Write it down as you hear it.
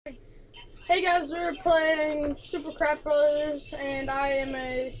Hey guys, we're playing Supercraft Brothers, and I am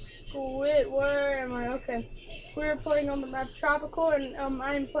a squid. Where am I? Okay. We're playing on the map Tropical, and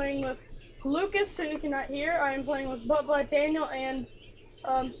I am playing with Lucas, who you cannot hear. I am playing with Butt Daniel and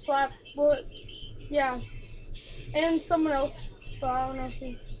Slap Bullet. Yeah. And someone else. But I don't know if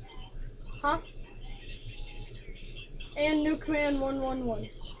he. Huh? And New Command 111.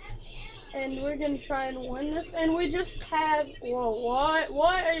 And we're gonna try and win this. And we just have. Whoa, what?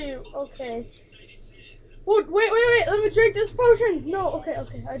 What are you? Okay. Wait, let me drink this potion. No, okay,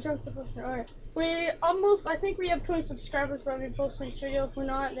 I drank the potion. Alright. I think we have 20 subscribers, but we post these videos. If we're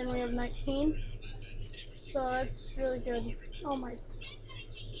not, then we have 19. So that's really good. Oh my.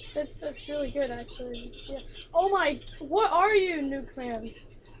 That's really good, actually. Yeah. Oh my, what are you, Nuke Man?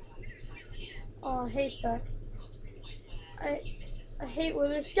 Oh, I hate that. I hate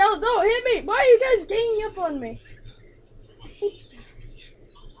wither skeletons. Don't hit me! Why are you guys ganging up on me? I hate that.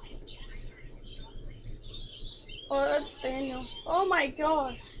 Oh, that's Daniel. Oh my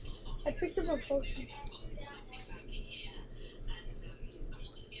gosh. I picked up a potion.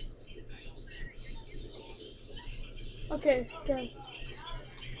 Okay, good.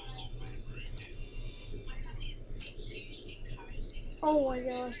 Oh my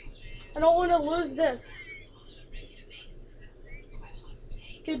gosh. I don't want to lose this.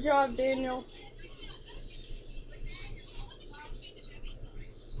 Good job, Daniel.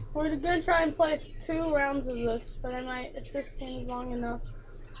 We're gonna try and play 2 rounds of this, but I might, if this game is long enough.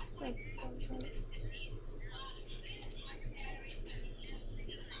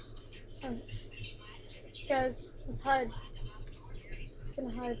 Guys, let's hide. I'm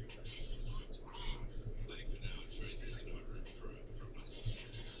gonna hide.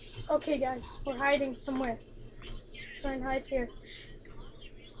 Okay, guys, we're hiding somewhere. Try and hide here.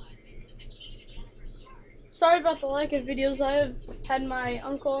 Sorry about the lack of videos. I have had my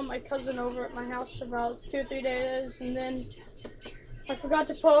uncle and my cousin over at my house for about 2 or 3 days, and then I forgot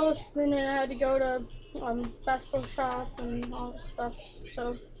to post, and then I had to go to basketball shop and all that stuff.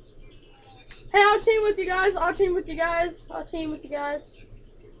 So, hey, I'll team with you guys. I'll team with you guys.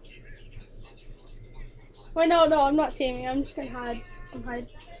 Wait, no, I'm not teaming. I'm just gonna hide. Okay.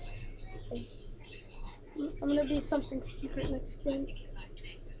 I'm gonna be something secret next game.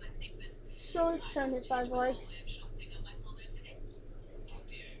 So it's 75 likes.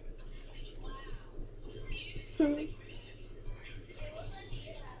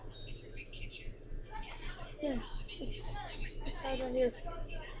 Yeah, it's right here.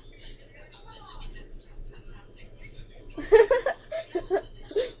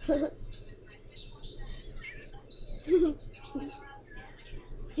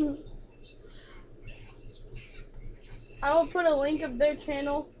 I will put a link of their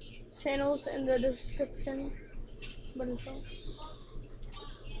channels in the description.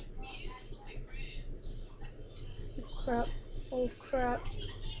 Crap. Oh crap.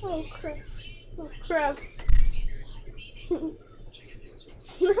 Oh crap. Oh crap.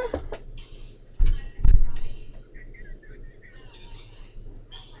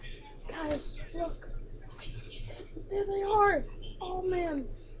 Guys, look. There they are. Oh man.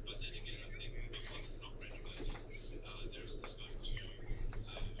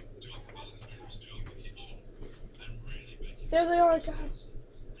 There they are, guys.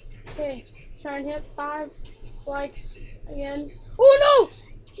 Okay, try and hit 5 likes again. Oh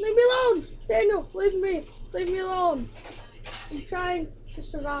no! Leave me alone! Daniel, leave me alone. I'm trying to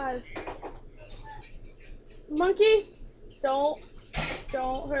survive. Monkey, don't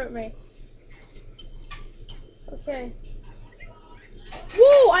hurt me. Okay.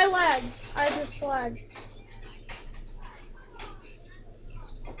 Whoa, I lagged. I just lagged.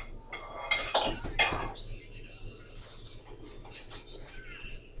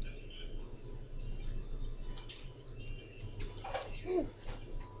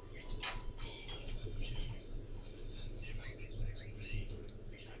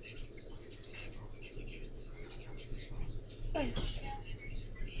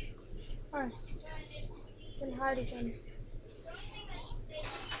 Alright. Then hide again.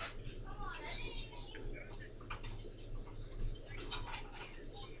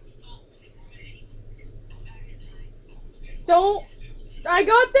 Don't! I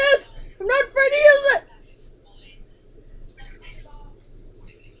got this! I'm not afraid to use it!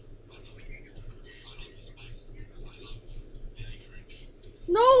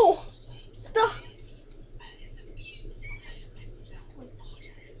 No! Stop!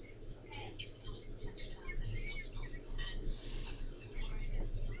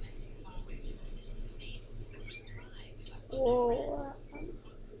 Whoa.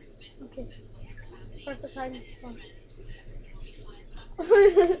 Okay. Perfect timing.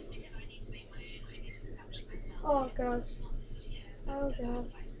 Oh god. Oh god.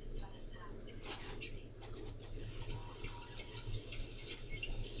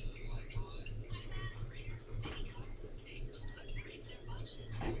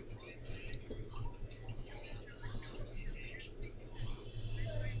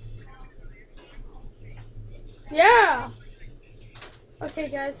 Yeah. Okay,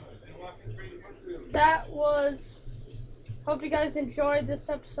 guys. That was. Hope you guys enjoyed this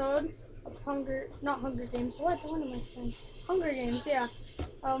episode of not Hunger Games. What am I saying? Hunger Games. Yeah.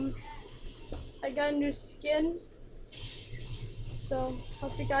 I got a new skin. So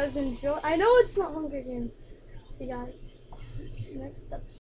hope you guys enjoy. I know it's not Hunger Games. See you guys next episode.